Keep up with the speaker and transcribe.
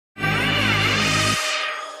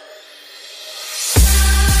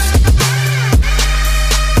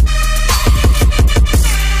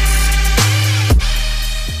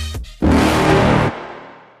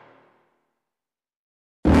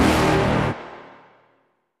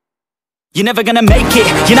You're never gonna make it,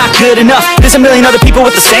 you're not good enough. There's a million other people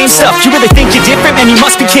with the same stuff. You really think you're different? Man, you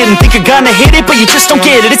must be kidding. Think you're gonna hit it, but you just don't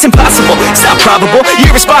get it. It's impossible, it's not probable, you're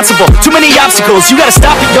irresponsible. Too many obstacles, you gotta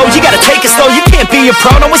stop it, yo. You gotta take it slow, you can't be a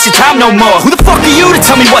pro. Don't waste your time no more. Who the fuck are you to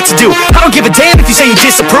tell me what to do? I don't give a damn if you say you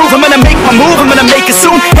disapprove. I'm gonna make my move, I'm gonna make it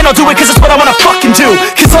soon. And I'll do it cause it's what I wanna fucking do.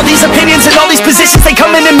 Cause all these opinions and all these positions, they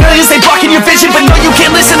come in millions, they blocking your vision. But no, you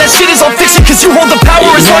can't listen, that shit is all fiction. Cause you hold the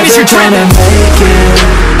power as long as you're dreaming.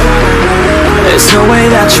 There's no way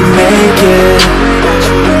that you make it.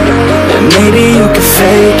 And maybe you can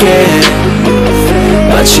fake it,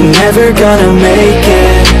 but you're never gonna make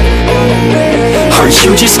it. Are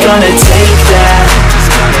you just gonna take that?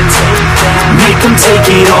 Make them take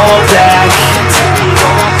it all back.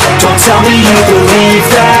 Don't tell me you believe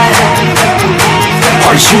that.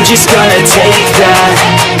 Are you just gonna take that?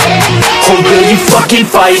 Or will you fucking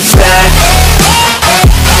fight back?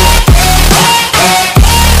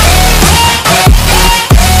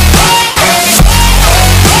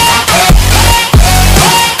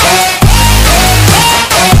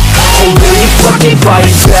 Fucking fight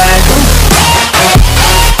back.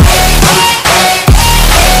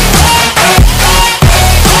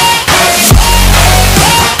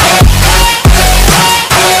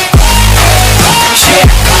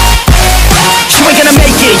 You ain't gonna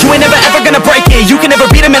make it, you ain't never ever gonna break it. You can never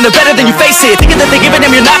beat them and they're better than you face it. Thinking that they give a damn,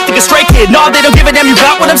 you're not thinking straight, kid. No, they don't give a damn, you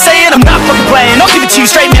got what I'm saying? I'm not fucking playing, I'll give it to you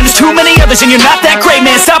straight, man. There's too many others and you're not that great,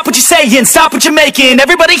 man. Stop what you're saying, stop what you're making.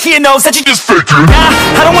 Everybody here knows that you just faking.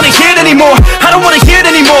 Nah, I don't wanna hear it anymore, I don't wanna hear it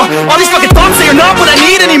anymore. All these fucking thoughts, they are not what I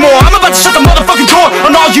need anymore. I'm about to shut the motherfucking door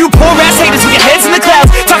on all you poor ass haters with your heads in the clouds,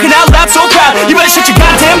 talking out loud so proud. You better shut your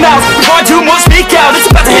goddamn mouth before I do more speak out. It's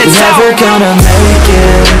about to head south. You're never gonna make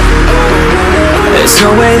it. There's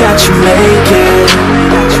no way that you make it.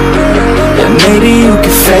 And maybe you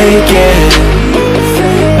can fake it,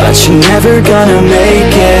 but you're never gonna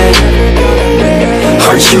make it.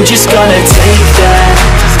 Are you just gonna take that?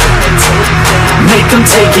 Make them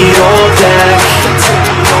take it all back.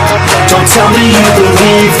 Don't tell me you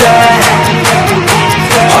believe that.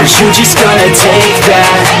 Are you just gonna take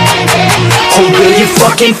that? Or will you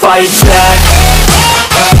fucking fight back?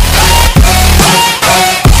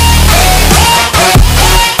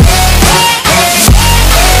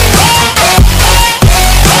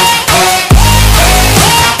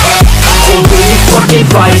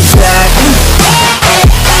 Fight back.